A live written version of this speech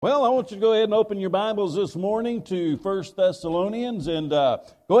Well, I want you to go ahead and open your Bibles this morning to 1 Thessalonians and go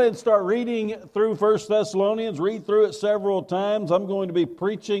ahead and start reading through 1 Thessalonians. Read through it several times. I'm going to be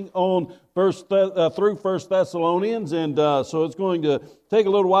preaching on through 1 Thessalonians, and so it's going to take a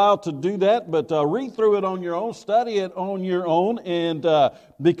little while to do that, but read through it on your own, study it on your own, and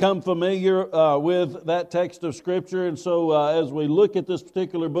become familiar with that text of Scripture. And so as we look at this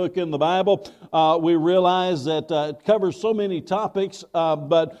particular book in the Bible, we realize that it covers so many topics,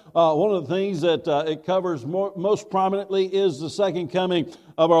 but one of the things that it covers most prominently is the second coming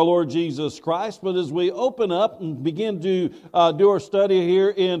of our Lord Jesus Christ. But as we open up and begin to do our study here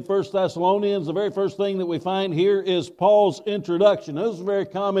in 1 Thessalonians, the very first thing that we find here is Paul's introduction. This is a very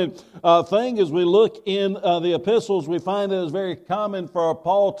common thing. As we look in the epistles, we find it is very common for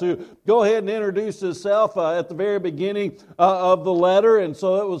Paul to go ahead and introduce himself at the very beginning of the letter. And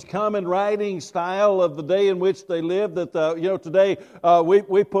so it was common writing style of the day in which they lived that, today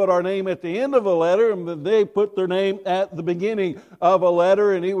we put our name at the end of a letter, and they put their name at the beginning of a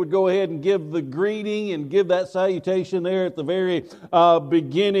letter. And he would go ahead and give the greeting and give that salutation there at the very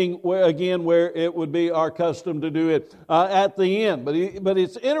beginning, where it would be our custom to do it at the end. But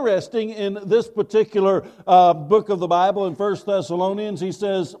it's interesting in this particular book of the Bible in 1 Thessalonians, he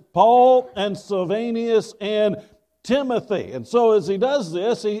says, Paul and Silvanus and Timothy. And so as he does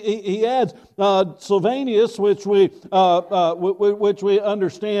this, he adds Silvanus, which we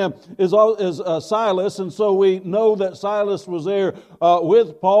understand is Silas, and so we know that Silas was there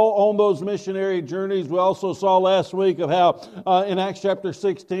with Paul on those missionary journeys. We also saw last week of how in Acts chapter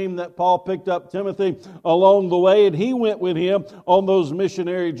 16 that Paul picked up Timothy along the way, and he went with him on those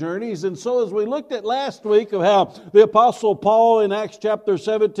missionary journeys. And so as we looked at last week of how the Apostle Paul in Acts chapter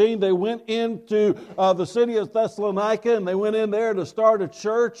 17, they went into the city of Thessalonica, and they went in there to start a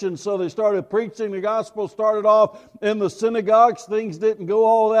church, and so they started preaching the gospel, started off in the synagogues. Things didn't go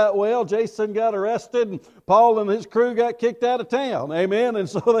all that well. Jason got arrested, and Paul and his crew got kicked out of town. Amen. And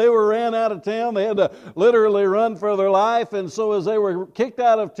so they were ran out of town. They had to literally run for their life. And so as they were kicked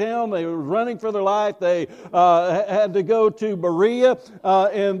out of town, they were running for their life. They had to go to Berea.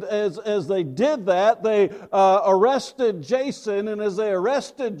 And as they did that, they arrested Jason. And as they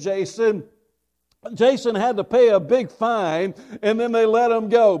arrested Jason had to pay a big fine, and then they let him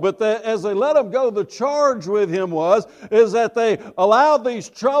go. But as they let him go, the charge with him is that they allowed these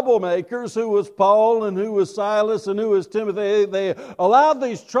troublemakers, who was Paul and who was Silas and who was Timothy, they allowed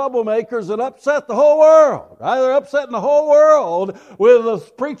these troublemakers that upset the whole world. Right? They're upsetting the whole world with the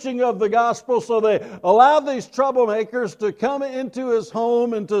preaching of the gospel, so they allowed these troublemakers to come into his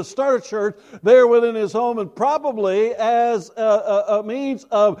home and to start a church there within his home, and probably as a means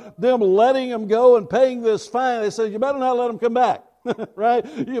of them letting him go and paying this fine, they said, you better not let him come back. Right?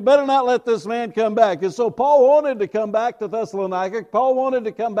 You better not let this man come back. And so Paul wanted to come back to Thessalonica. Paul wanted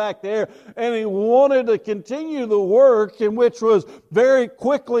to come back there, and he wanted to continue the work in which was very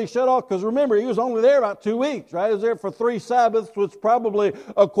quickly shut off. Because remember, he was only there about 2 weeks, right? He was there for 3 Sabbaths, which probably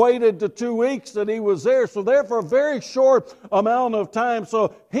equated to 2 weeks that he was there. So there for a very short amount of time.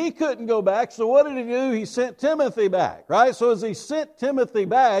 So he couldn't go back. So what did he do? He sent Timothy back, right? So as he sent Timothy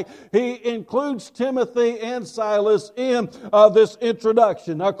back, he includes Timothy and Silas in this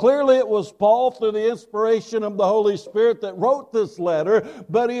introduction. Now clearly it was Paul, through the inspiration of the Holy Spirit, that wrote this letter,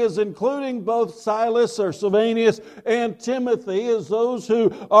 but he is including both Silas or Silvanus and Timothy as those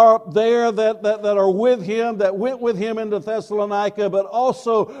who are there that are with him, that went with him into Thessalonica, but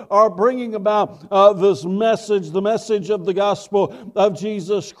also are bringing about this message, the message of the gospel of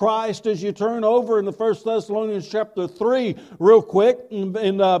Jesus Christ. As you turn over into 1 Thessalonians chapter 3 real quick,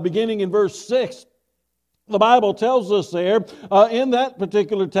 beginning in verse 6, the Bible tells us there, in that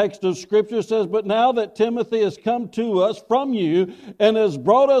particular text of Scripture, says, but now that Timothy has come to us from you and has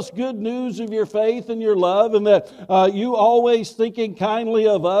brought us good news of your faith and your love, and that you always thinking kindly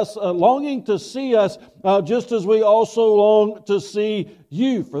of us, longing to see us, just as we also long to see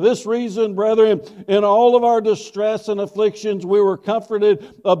you. For this reason, brethren, in all of our distress and afflictions, we were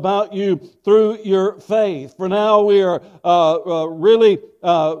comforted about you through your faith. For now we are really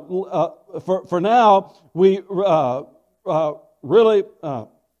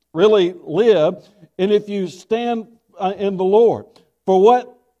live, and if you stand in the Lord. For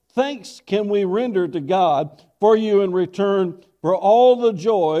what thanks can we render to God for you in return for all the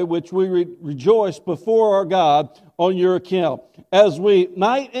joy which we rejoice before our God on your account, as we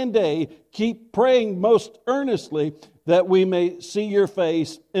night and day keep praying most earnestly that we may see your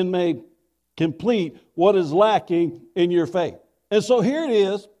face and may complete what is lacking in your faith. And so here it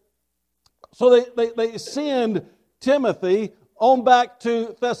is. So they send Timothy on back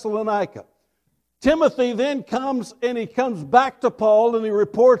to Thessalonica. Timothy then comes and he comes back to Paul and he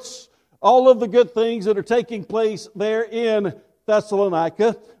reports all of the good things that are taking place there in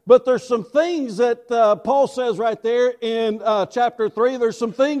Thessalonica. But there's some things that Paul says right there in chapter 3. There's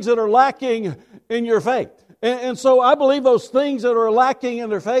some things that are lacking in your faith. And so I believe those things that are lacking in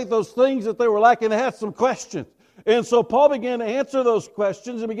their faith, those things that they were lacking, they had some questions. And so Paul began to answer those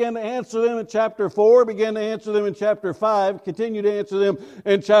questions and began to answer them in chapter 4, began to answer them in chapter 5, continued to answer them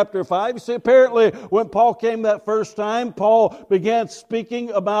in chapter 5. You see, apparently when Paul came that first time, Paul began speaking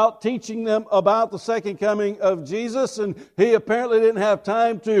about, teaching them about the second coming of Jesus, and he apparently didn't have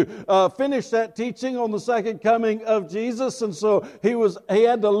time to finish that teaching on the second coming of Jesus, and so he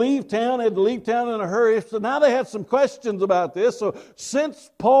had to leave town in a hurry. So now they had some questions about this. So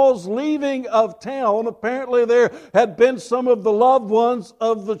since Paul's leaving of town, apparently there had been some of the loved ones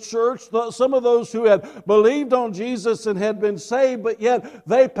of the church, some of those who had believed on Jesus and had been saved, but yet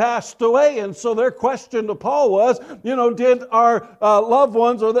they passed away. And so their question to Paul was, did our loved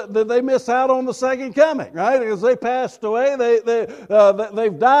ones, or did they miss out on the second coming, right? Because they passed away,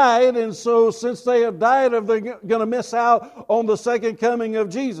 they've died, and so since they have died, are they going to miss out on the second coming of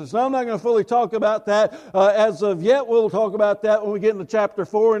Jesus? Now, I'm not going to fully talk about that as of yet. We'll talk about that when we get into chapter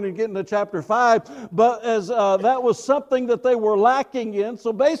 4 and then get into chapter 5. But as that was something that they were lacking in.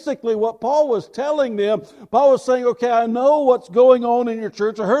 So basically what Paul was telling them, Paul was saying, okay, I know what's going on in your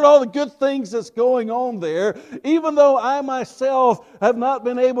church. I heard all the good things that's going on there. Even though I myself have not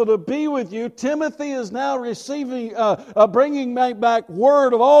been able to be with you, Timothy is now receiving, bringing back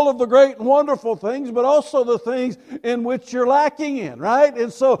word of all of the great and wonderful things, but also the things in which you're lacking in, right?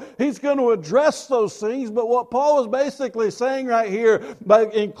 And so he's going to address those things. But what Paul is basically saying right here, by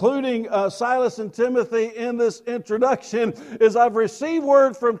including Silas and Timothy in this introduction, is I've received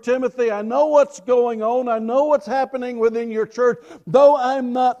word from Timothy. I know what's going on. I know what's happening within your church. Though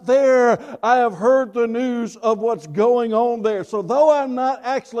I'm not there, I have heard the news of what's going on there. So though I'm not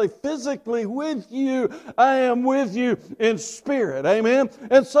actually physically with you, I am with you in spirit. Amen?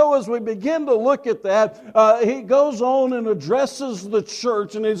 And so as we begin to look at that, he goes on and addresses the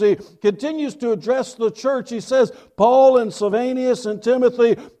church. And as he continues to address the church, he says, Paul and Silvanus and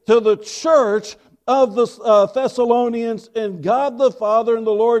Timothy, to the church of the Thessalonians, and God the Father and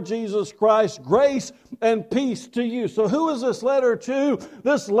the Lord Jesus Christ, grace and peace to you. So who is this letter to?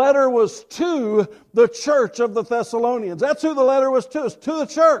 This letter was to the church of the Thessalonians. That's who the letter was to. It's to the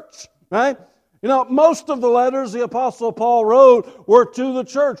church, right? Most of the letters the Apostle Paul wrote were to the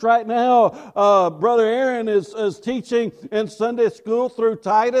church. Right now, Brother Aaron is teaching in Sunday school through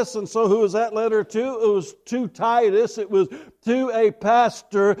Titus. And so who was that letter to? It was to Titus. It was to a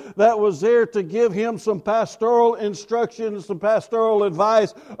pastor that was there to give him some pastoral instruction, some pastoral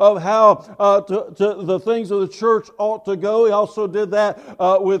advice of how to the things of the church ought to go. He also did that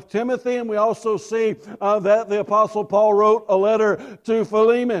with Timothy, and we also see that the Apostle Paul wrote a letter to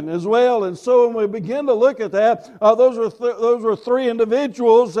Philemon as well. And so when we begin to look at that, those were three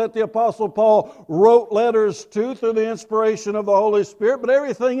individuals that the Apostle Paul wrote letters to through the inspiration of the Holy Spirit, but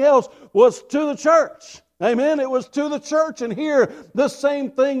everything else was to the church. Amen. It was to the church, and here the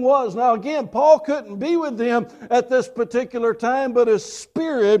same thing was. Now again, Paul couldn't be with them at this particular time, but his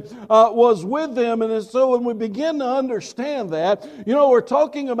Spirit was with them. And so when we begin to understand that, we're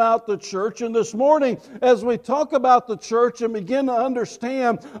talking about the church, and this morning as we talk about the church and begin to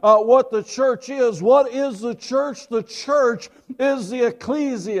understand what the church is, what is the church? The church is the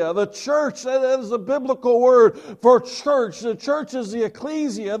ecclesia. The church, that is a biblical word for church. The church is the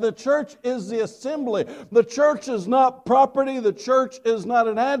ecclesia. The church is the assembly. The church is not property. The church is not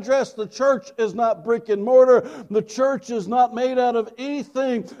an address. The church is not brick and mortar. The church is not made out of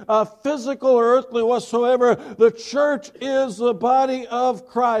anything physical or earthly whatsoever. The church is the body of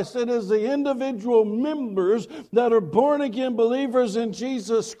Christ. It is the individual members that are born again believers in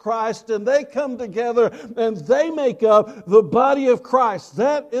Jesus Christ, and they come together and they make up the body of Christ.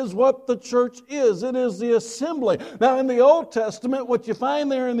 That is what the church is. It is the assembly. Now in the Old Testament, what you find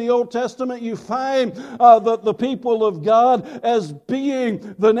there in the Old Testament, you find the people of God as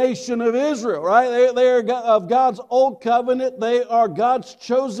being the nation of Israel, right? They are of God's old covenant. They are God's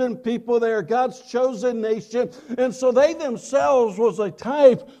chosen people. They are God's chosen nation. And so they themselves was a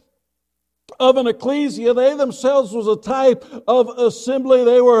type of an ecclesia. They themselves was a type of assembly.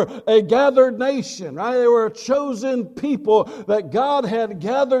 They were a gathered nation, right? They were a chosen people that God had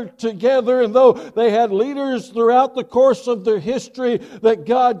gathered together. And though they had leaders throughout the course of their history that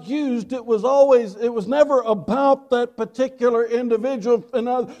God used, it was never about that particular individual. In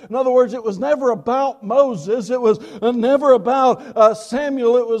other words, it was never about Moses. It was never about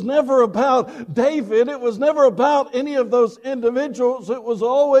Samuel. It was never about David. It was never about any of those individuals. It was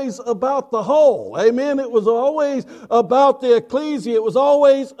always about the whole. Amen. It was always about the ecclesia. It was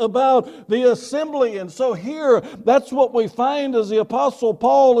always about the assembly. And so here, that's what we find as the Apostle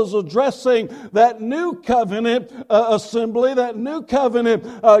Paul is addressing that new covenant assembly, that new covenant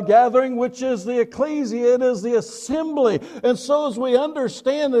gathering, which is the ecclesia. It is the assembly. And so as we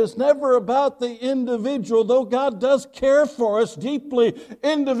understand that it's never about the individual, though God does care for us deeply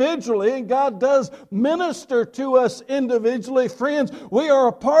individually, and God does minister to us individually. Friends, we are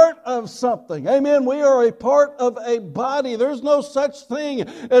a part of something. Amen. We are a part of a body. There's no such thing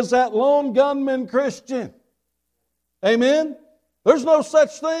as that lone gunman Christian. Amen. There's no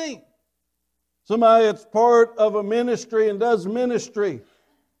such thing. Somebody that's part of a ministry and does ministry.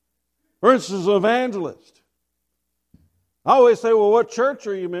 For instance, an evangelist. I always say, well, what church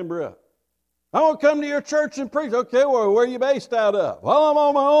are you a member of? I want to come to your church and preach. Okay, well, where are you based out of? Well, I'm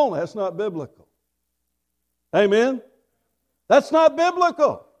on my own. That's not biblical. Amen? That's not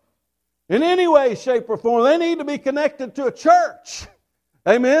biblical. In any way, shape, or form, they need to be connected to a church.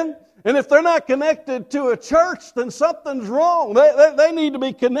 Amen? And if they're not connected to a church, then something's wrong. They need to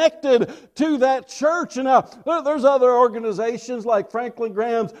be connected to that church. And now, there's other organizations like Franklin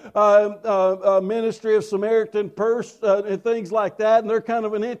Graham's Ministry of Samaritan Purse and things like that. And they're kind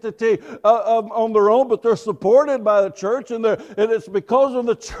of an entity on their own, but they're supported by the church. And it's because of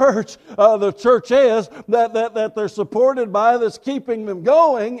the church is that they're supported by that's keeping them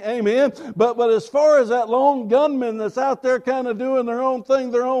going. Amen. But as far as that lone gunman that's out there kind of doing their own thing,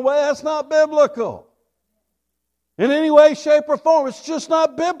 their own way, that's not biblical. In any way, shape, or form. It's just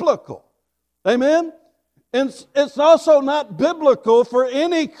not biblical. Amen? And it's also not biblical for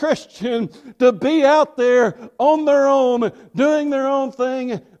any Christian to be out there on their own, doing their own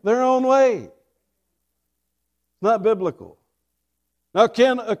thing, their own way. It's not biblical. Now,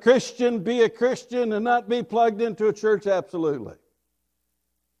 can a Christian be a Christian and not be plugged into a church? Absolutely.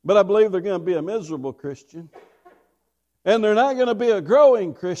 But I believe they're going to be a miserable Christian. And they're not going to be a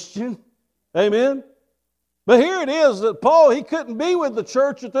growing Christian. Amen? But here it is that Paul, he couldn't be with the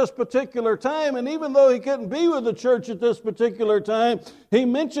church at this particular time. And even though he couldn't be with the church at this particular time, he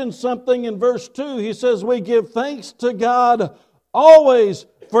mentions something in verse 2. He says, we give thanks to God always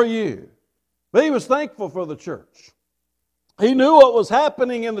for you. But he was thankful for the church. He knew what was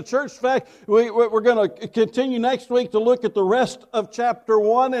happening in the church. In fact, we're going to continue next week to look at the rest of chapter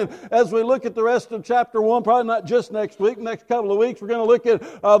 1. And as we look at the rest of chapter 1, probably not just next week, next couple of weeks, we're going to look at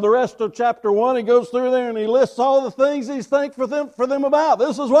the rest of chapter 1. He goes through there and he lists all the things he's thankful for them about.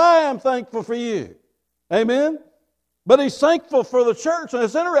 This is why I'm thankful for you. Amen? But he's thankful for the church. And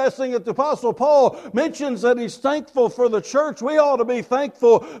it's interesting that the Apostle Paul mentions that he's thankful for the church. We ought to be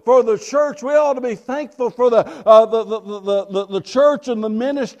thankful for the church. We ought to be thankful for the church and the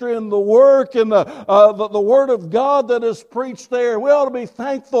ministry and the work and the Word of God that is preached there. We ought to be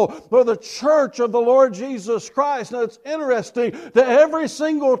thankful for the church of the Lord Jesus Christ. Now it's interesting that every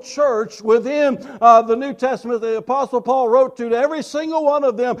single church within the New Testament the Apostle Paul wrote to every single one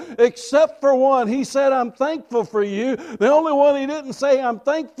of them except for one. He said, I'm thankful for you. The only one he didn't say, I'm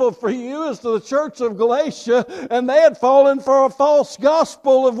thankful for you, is to the church of Galatia, and they had fallen for a false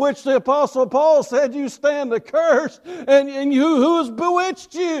gospel of which the Apostle Paul said, you stand accursed, and who has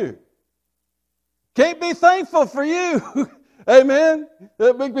bewitched you? Can't be thankful for you. Amen?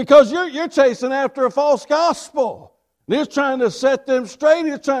 Because you're chasing after a false gospel. And he's trying to set them straight.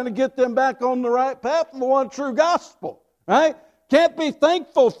 He's trying to get them back on the right path of the one true gospel. Right? Can't be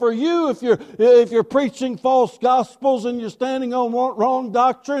thankful for you if you're preaching false gospels and you're standing on wrong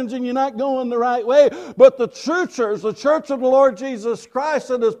doctrines and you're not going the right way. But the true church, the church of the Lord Jesus Christ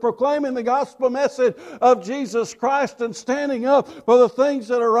that is proclaiming the gospel message of Jesus Christ and standing up for the things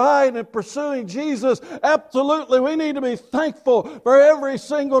that are right and pursuing Jesus, absolutely we need to be thankful for every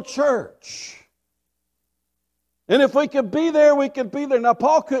single church. And if we could be there, we could be there. Now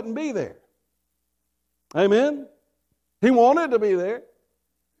Paul couldn't be there. Amen? He wanted to be there.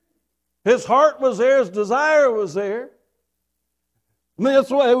 His heart was there. His desire was there. I mean, that's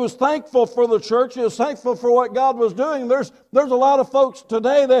why he was thankful for the church. He was thankful for what God was doing. There's a lot of folks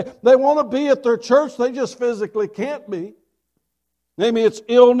today, they want to be at their church. They just physically can't be. Maybe it's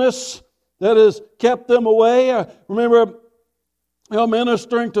illness that has kept them away. I remember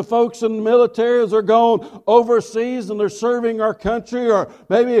ministering to folks in the military as they're going overseas and they're serving our country, or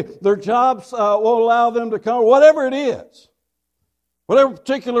maybe their jobs won't allow them to come, whatever it is. Whatever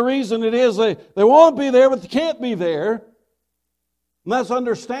particular reason it is, they want to be there, but they can't be there. And that's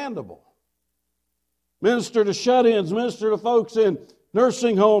understandable. Minister to shut-ins, minister to folks in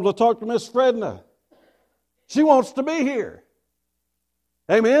nursing homes. I talked to Miss Fredna. She wants to be here.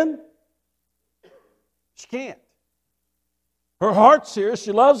 Amen? She can't. Her heart's here.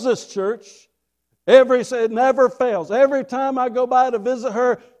 She loves this church. It never fails. Every time I go by to visit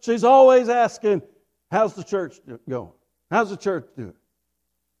her, she's always asking, how's the church going? How's the church doing?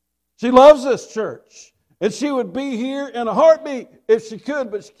 She loves this church. And she would be here in a heartbeat if she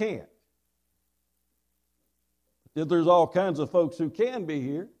could, but she can't. There's all kinds of folks who can be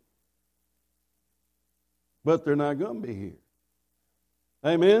here, but they're not going to be here.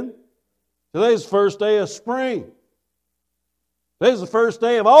 Amen? Today's the first day of spring. Today's the first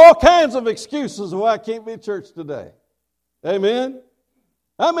day of all kinds of excuses why I can't be at church today. Amen?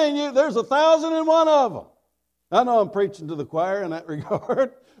 I mean, there's 1,001 of them. I know I'm preaching to the choir in that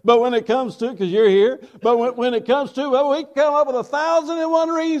regard, but when it comes to, because you're here, but when it comes to, well, we come up with 1,001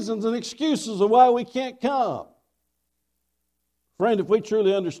 reasons and excuses of why we can't come. Friend, if we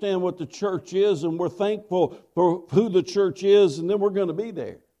truly understand what the church is and we're thankful for who the church is, and then we're going to be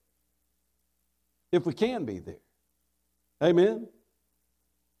there. If we can be there. Amen?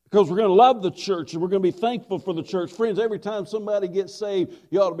 Because we're going to love the church and we're going to be thankful for the church. Friends, every time somebody gets saved,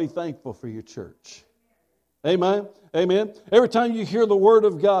 you ought to be thankful for your church. Amen? Amen? Every time you hear the Word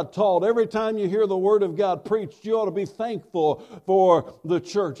of God taught, every time you hear the Word of God preached, you ought to be thankful for the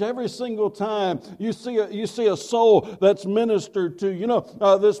church. Every single time you see a soul that's ministered to. You know,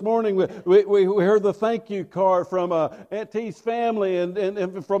 this morning we heard the thank you card from Aunt T's family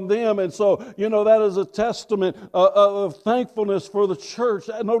and from them. And so, you know, that is a testament of thankfulness for the church.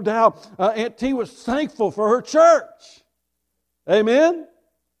 No doubt Aunt T was thankful for her church. Amen?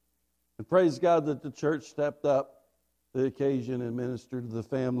 And praise God that the church stepped up to the occasion and ministered to the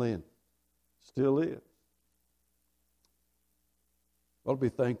family and still is. I'll be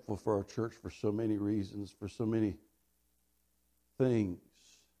thankful for our church for so many reasons, for so many things.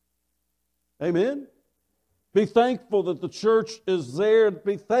 Amen? Be thankful that the church is there.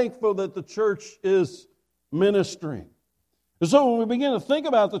 Be thankful that the church is ministering. And so when we begin to think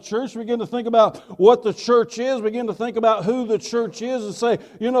about the church, we begin to think about what the church is, begin to think about who the church is and say,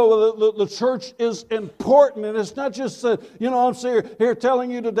 you know, the church is important. And it's not just that, you know, I'm here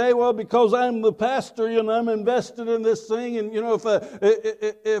telling you today, well, because I'm the pastor and I'm invested in this thing. And, you know,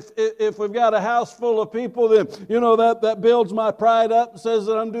 if we've got a house full of people, then, you know, that builds my pride up and says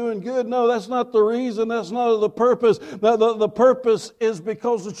that I'm doing good. No, that's not the reason. That's not the purpose. The purpose is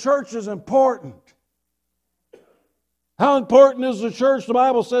because the church is important. How important is the church? The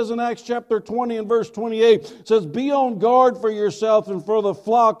Bible says in Acts chapter 20 and verse 28, it says, be on guard for yourself and for the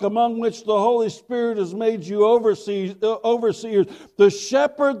flock among which the Holy Spirit has made you overseers to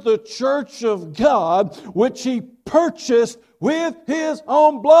shepherd the church of God, which He purchased with His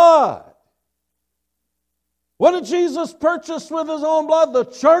own blood. What did Jesus purchase with His own blood? The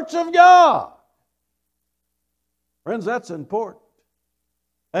church of God. Friends, that's important.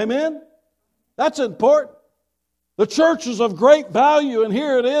 Amen? That's important. The church is of great value, and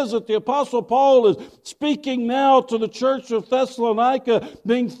here it is that the Apostle Paul is speaking now to the church of Thessalonica,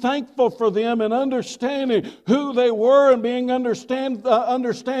 being thankful for them and understanding who they were and being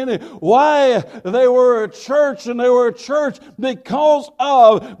understanding why they were a church, and they were a church because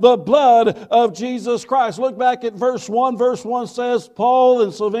of the blood of Jesus Christ. Look back at verse 1. Verse 1 says, Paul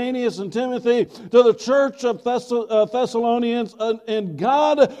and Silvanus and Timothy to the church of Thessalonians, and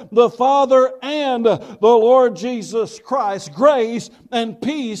God the Father and the Lord Jesus Christ, grace and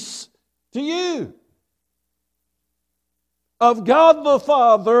peace to you. Of God the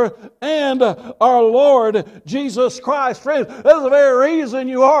Father and our Lord Jesus Christ. Friends, that's the very reason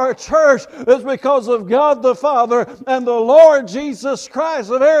you are a church, is because of God the Father and the Lord Jesus Christ.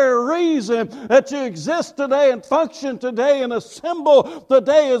 The very reason that you exist today and function today and assemble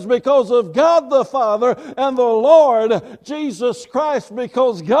today is because of God the Father and the Lord Jesus Christ,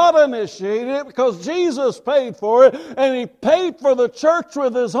 because God initiated it, because Jesus paid for it, and He paid for the church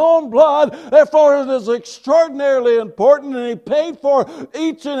with His own blood. Therefore, it is extraordinarily important, and He paid for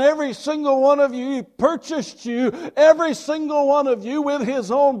each and every single one of you. He purchased you, every single one of you, with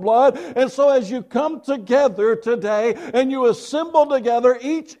His own blood. And so as you come together today and you assemble together,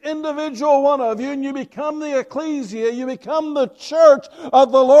 each individual one of you, and you become the ecclesia, you become the church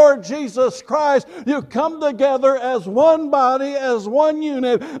of the Lord Jesus Christ, you come together as one body, as one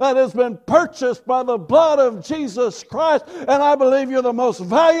unit that has been purchased by the blood of Jesus Christ. And I believe you're the most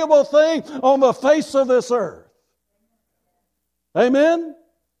valuable thing on the face of this earth. Amen?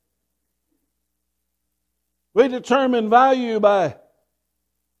 We determine value by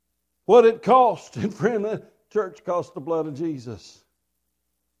what it cost. And friend, the church cost the blood of Jesus.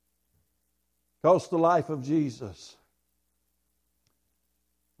 Cost the life of Jesus.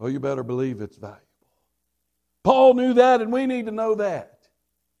 Well, you better believe it's valuable. Paul knew that, and we need to know that.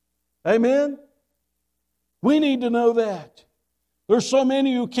 Amen? We need to know that. There's so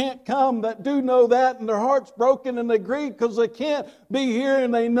many who can't come that do know that, and their heart's broken and they grieve because they can't be here,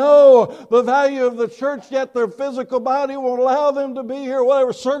 and they know the value of the church, yet their physical body won't allow them to be here.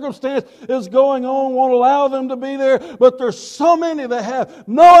 Whatever circumstance is going on won't allow them to be there. But there's so many that have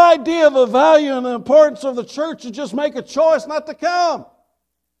no idea of the value and the importance of the church and just make a choice not to come.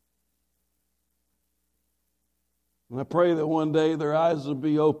 And I pray that one day their eyes will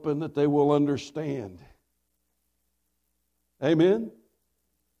be open, that they will understand. Amen?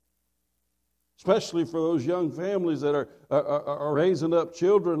 Especially for those young families that are raising up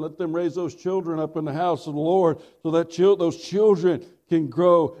children. Let them raise those children up in the house of the Lord so that those children can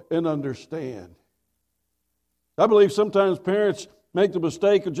grow and understand. I believe sometimes parents make the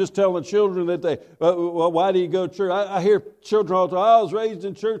mistake of just telling children that well, why do you go to church? I hear children all the time, I was raised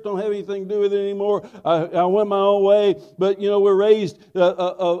in church, don't have anything to do with it anymore. I went my own way. But, we're raised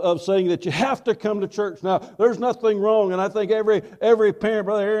of saying that you have to come to church. Now, there's nothing wrong. And I think every parent,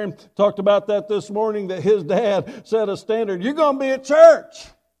 Brother Aaron talked about that this morning, that his dad set a standard. You're going to be at church.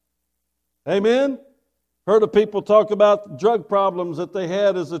 Amen? Heard of people talk about drug problems that they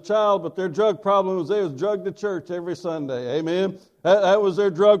had as a child, but their drug problem was they was drugged to church every Sunday. Amen? That was their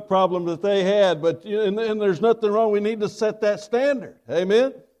drug problem that they had. But and there's nothing wrong. We need to set that standard.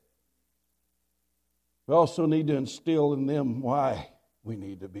 Amen? We also need to instill in them why we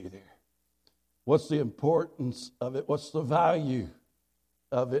need to be there. What's the importance of it? What's the value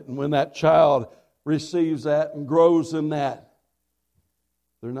of it? And when that child receives that and grows in that,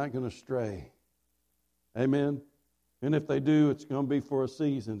 they're not going to stray. Amen? And if they do, it's going to be for a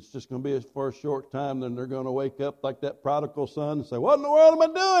season. It's just going to be for a short time. Then they're going to wake up like that prodigal son and say, what in the world am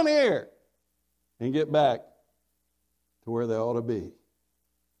I doing here? And get back to where they ought to be.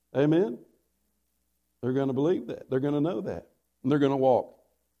 Amen? They're going to believe that. They're going to know that. And they're going to walk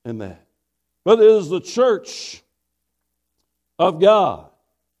in that. But it is the church of God.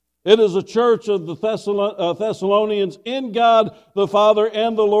 It is a church of the Thessalonians in God the Father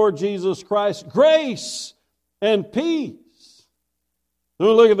and the Lord Jesus Christ. Grace and peace. When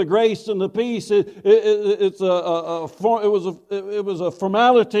we look at the grace and the peace, it was a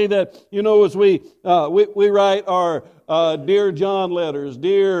formality that, as we write our Dear John letters,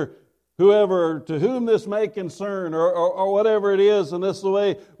 Dear whoever, to whom this may concern, or whatever it is, and this is the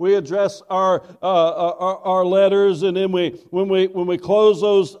way we address our letters. And then when we close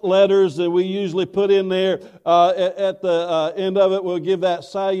those letters, and we usually put in there at the end of it, we'll give that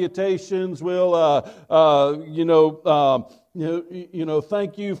salutations. We'll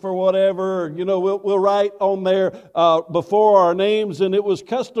thank you for whatever. We'll write on there before our names, and it was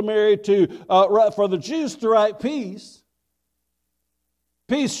customary for the Jews to write peace.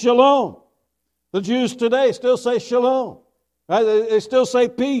 Peace, shalom. The Jews today still say shalom. Right? They still say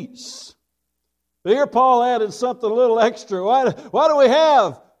peace. But here Paul added something a little extra. Why do we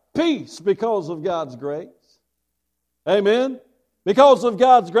have peace? Because of God's grace. Amen? Because of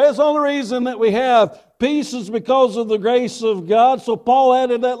God's grace. The only reason that we have peace is because of the grace of God. So Paul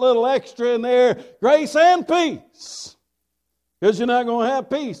added that little extra in there. Grace and peace. Because you're not going to have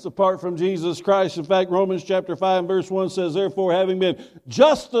peace apart from Jesus Christ. In fact, Romans chapter 5 and verse 1 says, therefore, having been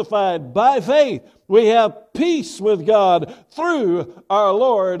justified by faith, we have peace with God through our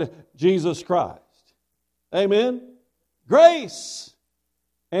Lord Jesus Christ. Amen? Grace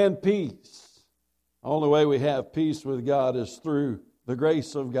and peace. The only way we have peace with God is through the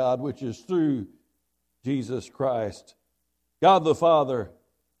grace of God, which is through Jesus Christ. God the Father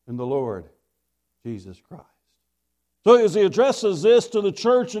and the Lord Jesus Christ. So as he addresses this to the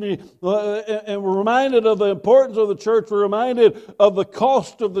church, and we're reminded of the importance of the church, we're reminded of the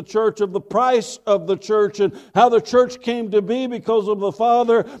cost of the church, of the price of the church, and how the church came to be because of the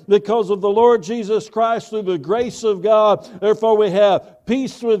Father, because of the Lord Jesus Christ, through the grace of God. Therefore we have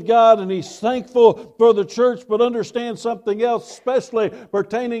peace with God, and he's thankful for the church, but understand something else, especially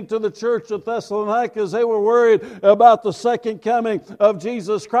pertaining to the church of Thessalonica, as they were worried about the second coming of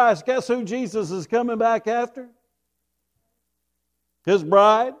Jesus Christ. Guess who Jesus is coming back after? His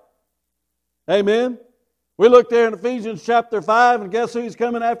bride. Amen. We look there in Ephesians chapter 5, and guess who he's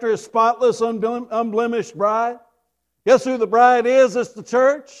coming after? His spotless, unblemished bride. Guess who the bride is? It's the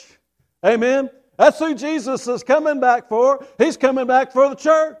church. Amen. That's who Jesus is coming back for. He's coming back for the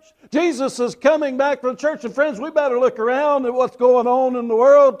church. Jesus is coming back for the church. And friends, we better look around at what's going on in the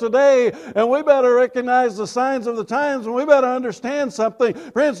world today, and we better recognize the signs of the times, and we better understand something.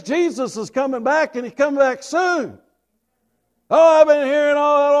 Friends, Jesus is coming back, and he's coming back soon. Oh, I've been hearing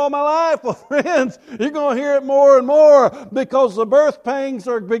all that all my life. Well, friends, you're going to hear it more and more because the birth pangs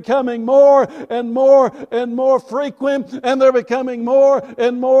are becoming more and more and more frequent, and they're becoming more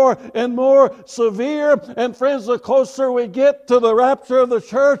and more and more severe. And friends, the closer we get to the rapture of the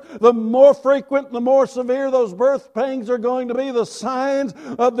church, the more frequent, the more severe those birth pangs are going to be. The signs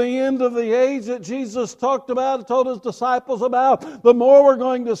of the end of the age that Jesus talked about and told His disciples about, the more we're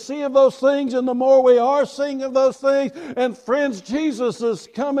going to see of those things, and the more we are seeing of those things. And friends, Jesus is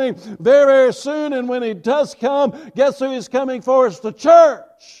coming very, very soon, and when He does come, guess who He's coming for? It's the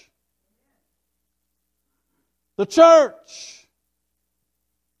church. The church.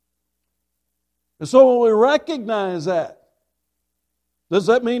 And so when we recognize that, does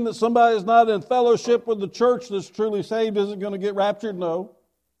that mean that somebody is not in fellowship with the church that's truly saved isn't going to get raptured? No.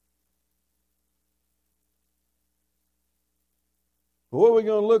 What are we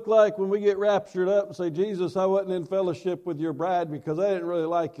going to look like when we get raptured up and say, Jesus, I wasn't in fellowship with your bride because I didn't really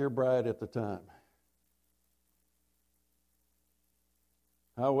like your bride at the time?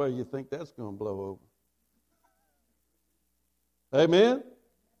 How well you think that's going to blow over? Amen?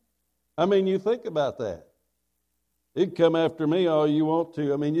 I mean, you think about that. You can come after me all you want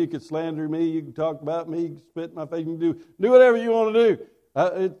to. I mean, you could slander me, you can talk about me, you can spit in my face, you can do whatever you want to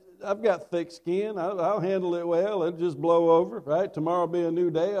do. I've got thick skin. I'll handle it well. It'll just blow over, right? Tomorrow will be a new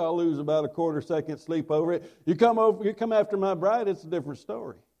day. I'll lose about a quarter second sleep over it. You come after my bride, it's a different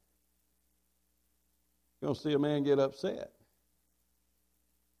story. You're going to see a man get upset.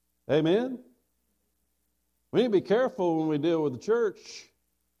 Amen? We need to be careful when we deal with the church.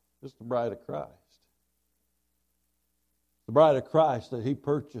 It's the bride of Christ. The bride of Christ that He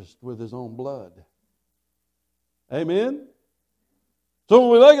purchased with His own blood. Amen? So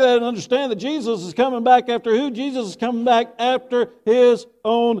when we look at that and understand that Jesus is coming back after who? Jesus is coming back after His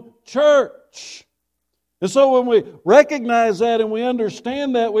own church. And so when we recognize that and we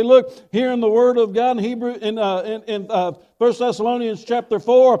understand that, we look here in the Word of God in 1 Thessalonians chapter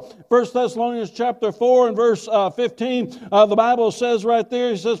 4. 1 Thessalonians chapter 4 and verse 15, the Bible says right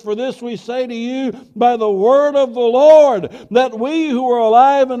there, it says, "For this we say to you by the word of the Lord, that we who are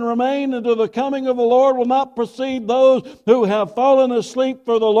alive and remain until the coming of the Lord will not precede those who have fallen asleep.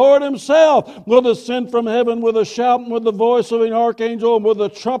 For the Lord Himself will descend from heaven with a shout and with the voice of an archangel and with the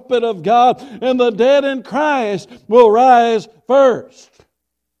trumpet of God, and the dead in Christ will rise first."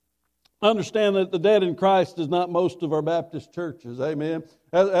 Understand that the dead in Christ is not most of our Baptist churches. Amen.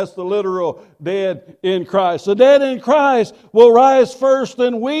 That's the literal dead in Christ. The dead in Christ will rise first,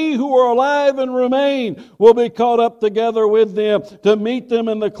 and we who are alive and remain will be caught up together with them to meet them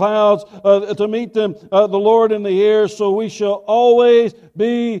in the clouds, to meet them, the Lord in the air. So we shall always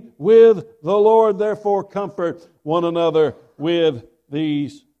be with the Lord. Therefore, comfort one another with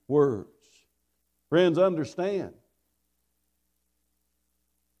these words. Friends, understand.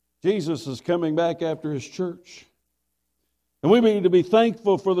 Jesus is coming back after His church. And we need to be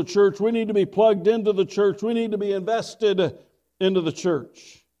thankful for the church. We need to be plugged into the church. We need to be invested into the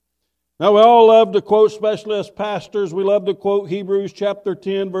church. Now, we all love to quote, especially as pastors, we love to quote Hebrews chapter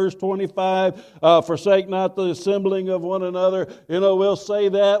 10, verse 25, forsake not the assembling of one another. You know, we'll say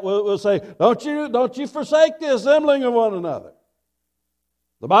that. We'll say, don't you forsake the assembling of one another.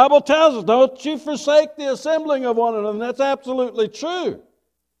 The Bible tells us, don't you forsake the assembling of one another. And that's absolutely true.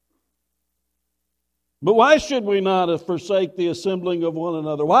 But why should we not forsake the assembling of one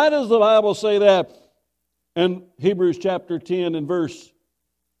another? Why does the Bible say that in Hebrews chapter 10 and verse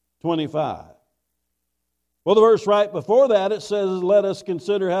 25? Well, the verse right before that, it says, let us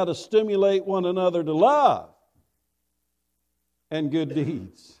consider how to stimulate one another to love and good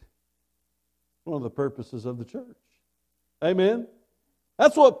deeds. One of the purposes of the church. Amen?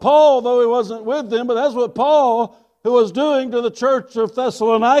 That's what Paul, though he wasn't with them, but that's what Paul who was doing to the church of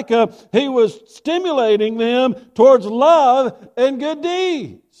Thessalonica. He was stimulating them towards love and good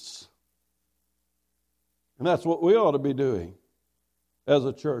deeds. And that's what we ought to be doing as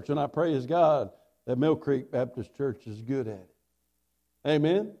a church. And I praise God that Mill Creek Baptist Church is good at it.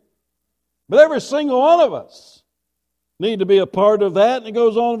 Amen? But every single one of us need to be a part of that. And it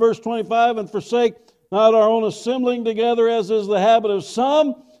goes on in verse 25, and forsake not our own assembling together as is the habit of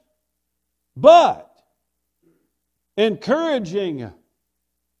some, but encouraging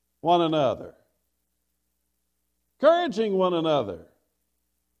one another. Encouraging one another.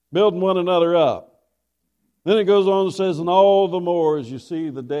 Building one another up. Then it goes on and says, and all the more as you see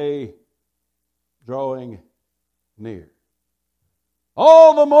the day drawing near.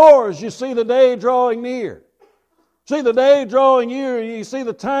 All the more as you see the day drawing near. See the day drawing near, you see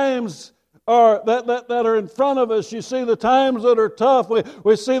the times that are in front of us. You see the times that are tough.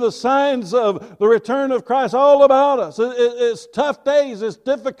 We see the signs of the return of Christ all about us. It's tough days. It's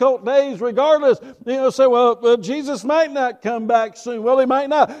difficult days regardless. Say, well, Jesus might not come back soon. Well, He might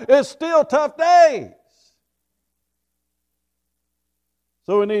not. It's still tough days.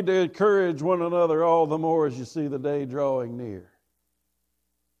 So we need to encourage one another all the more as you see the day drawing near.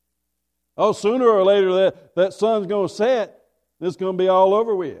 Oh, sooner or later that sun's going to set. It's going to be all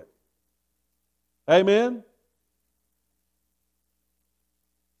over with. Amen?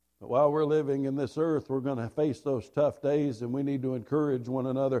 But while we're living in this earth, we're going to face those tough days, and we need to encourage one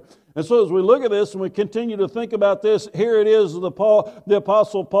another. And so as we look at this and we continue to think about this, here it is, the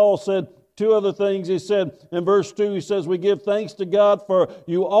Apostle Paul said two other things. He said in verse 2, he says, we give thanks to God for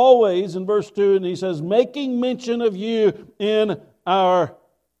you always, in verse 2, and he says, making mention of you in our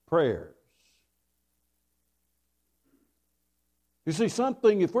prayers. You see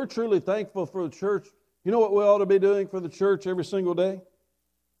something, if we're truly thankful for the church, you know what we ought to be doing for the church every single day?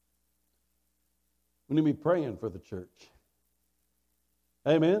 We need to be praying for the church.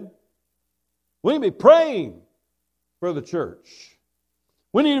 Amen? We need to be praying for the church.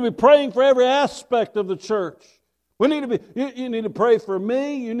 We need to be praying for every aspect of the church. We need to be. You need to pray for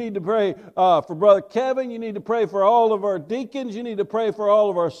me. You need to pray for Brother Kevin. You need to pray for all of our deacons. You need to pray for all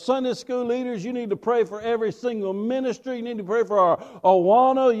of our Sunday school leaders. You need to pray for every single ministry. You need to pray for our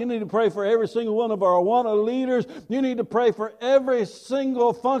Awana. You need to pray for every single one of our Awana leaders. You need to pray for every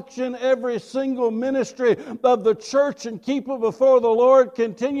single function, every single ministry of the church and keep it before the Lord.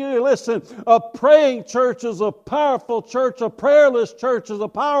 Continue to listen. A praying church is a powerful church. A prayerless church is a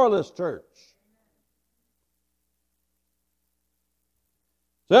powerless church.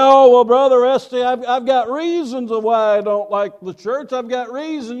 Say, oh, well, Brother Rusty, I've got reasons of why I don't like the church. I've got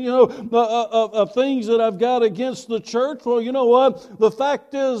reasons, of things that I've got against the church. Well, you know what? The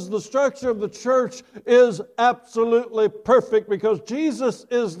fact is, the structure of the church is absolutely perfect because Jesus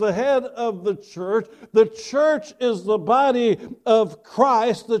is the head of the church. The church is the body of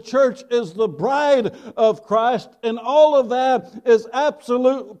Christ. The church is the bride of Christ. And all of that is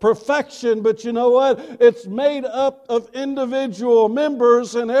absolute perfection. But you know what? It's made up of individual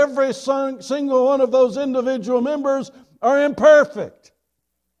members, and every single one of those individual members are imperfect.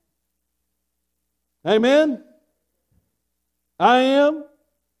 Amen? I am.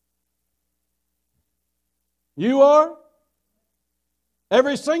 You are.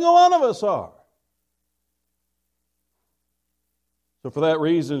 Every single one of us are. So for that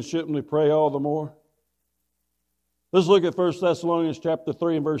reason, shouldn't we pray all the more? Let's look at 1 Thessalonians chapter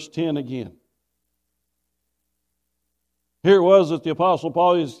 3 and verse 10 again. Here it was that the Apostle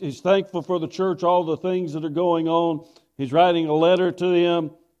Paul, he's thankful for the church, all the things that are going on. He's writing a letter to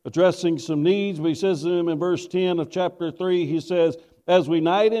them, addressing some needs. But he says to them in verse 10 of chapter 3, he says, as we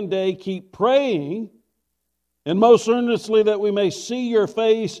night and day keep praying, and most earnestly that we may see your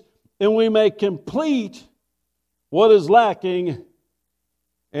face, and we may complete what is lacking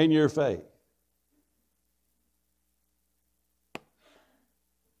in your faith.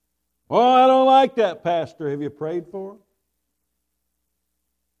 Well, I don't like that, Pastor. Have you prayed for him?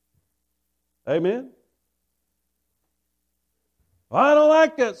 Amen? Well, I don't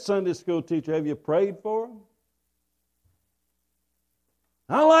like that Sunday school teacher. Have you prayed for him?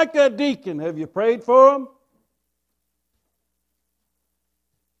 I don't like that deacon. Have you prayed for him?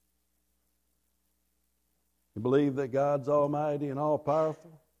 You believe that God's almighty and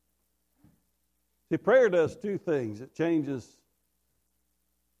all-powerful? See, prayer does two things. It changes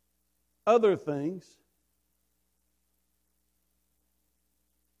other things.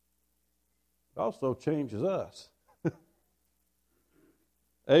 It also changes us.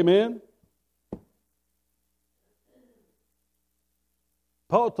 Amen?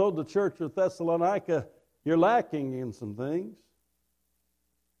 Paul told the church of Thessalonica, you're lacking in some things.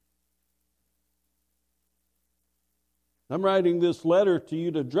 I'm writing this letter to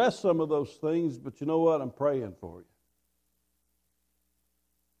you to address some of those things, but you know what? I'm praying for you.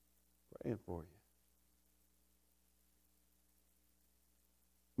 Praying for you.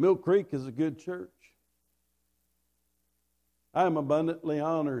 Mill Creek is a good church. I am abundantly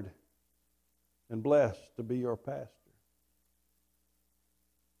honored and blessed to be your pastor.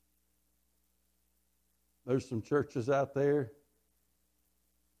 There's some churches out there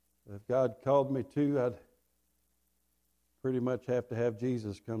that if God called me to, I'd pretty much have to have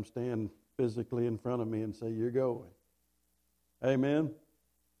Jesus come stand physically in front of me and say, you're going. Amen?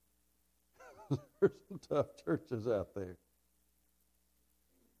 There's some tough churches out there.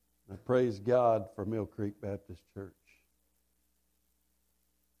 I praise God for Mill Creek Baptist Church.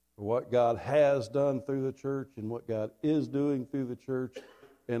 For what God has done through the church and what God is doing through the church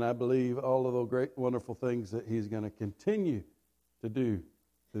And I believe all of those great, wonderful things that He's going to continue to do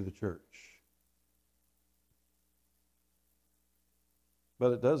through the church.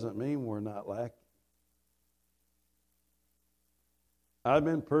 But it doesn't mean we're not lacking. I've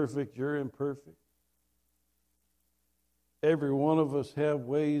been perfect, you're imperfect. Every one of us have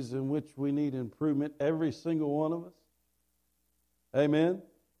ways in which we need improvement, every single one of us. Amen?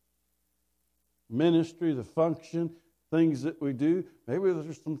 Ministry, the function, things that we do. Maybe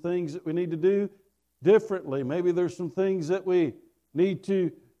there's some things that we need to do differently. Maybe there's some things that we need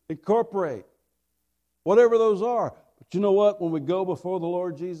to incorporate. Whatever those are. But you know what? When we go before the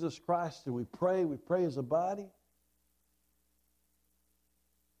Lord Jesus Christ and we pray as a body,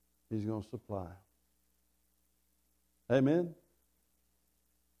 He's going to supply. Amen?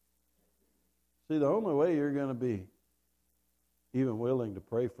 See, the only way you're going to be even willing to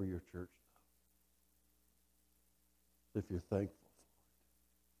pray for your church is if you're thankful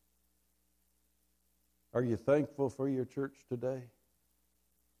for it. Are you thankful for your church today?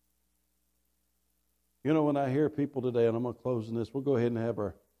 You know, when I hear people today, and I'm going to close in this, we'll go ahead and have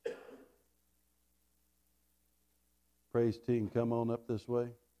our praise team come on up this way.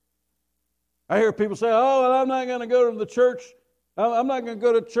 I hear people say, oh, well, I'm not going to go to the church. I'm not going to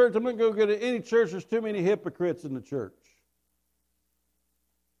go to church. I'm not going to go to any church. There's too many hypocrites in the church.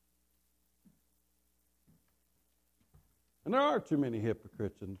 And there are too many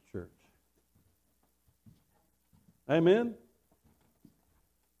hypocrites in the church. Amen?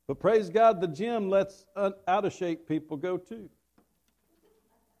 But praise God, the gym lets out of shape people go too.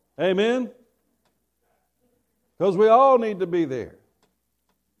 Amen? Because we all need to be there.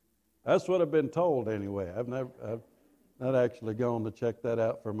 That's what I've been told anyway. I've not actually gone to check that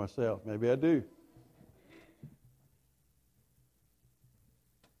out for myself. Maybe I do.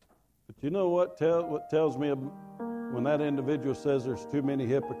 But you know what tells me when that individual says there's too many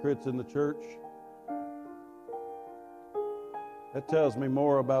hypocrites in the church? That tells me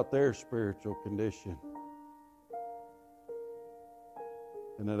more about their spiritual condition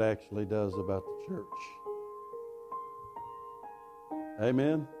than it actually does about the church.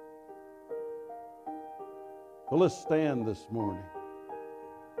 Amen? Well, let's stand this morning.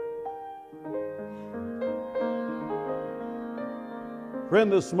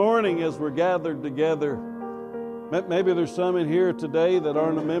 Friend, this morning as we're gathered together, maybe there's some in here today that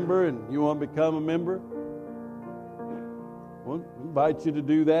aren't a member and you want to become a member. We'll invite you to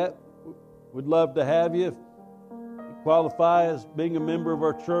do that. We'd love to have you. If you qualify as being a member of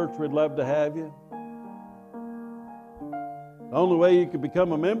our church, we'd love to have you. The only way you can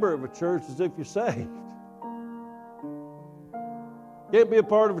become a member of a church is if you're saved. You can't be a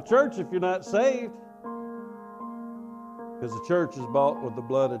part of a church if you're not saved. Because the church is bought with the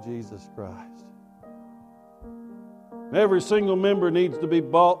blood of Jesus Christ. Every single member needs to be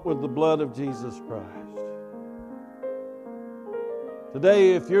bought with the blood of Jesus Christ.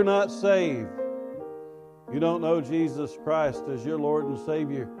 Today, if you're not saved, you don't know Jesus Christ as your Lord and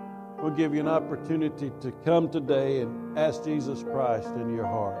Savior, we'll give you an opportunity to come today and ask Jesus Christ in your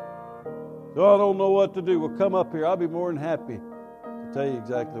heart. So I don't know what to do. Well, come up here. I'll be more than happy to tell you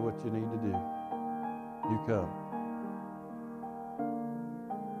exactly what you need to do. You come.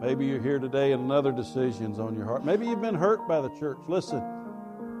 Maybe you're here today and another decision's on your heart. Maybe you've been hurt by the church. Listen,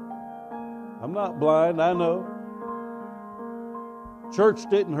 I'm not blind, I know. Church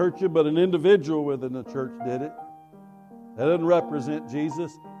didn't hurt you, but an individual within the church did it. That doesn't represent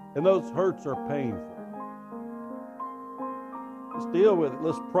Jesus, and those hurts are painful. Let's deal with it.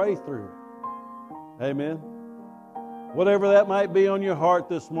 Let's pray through it. Amen. Whatever that might be on your heart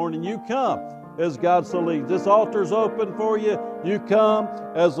this morning, you come as God so leads. This altar's open for you. You come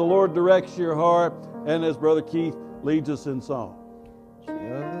as the Lord directs your heart and as Brother Keith leads us in song.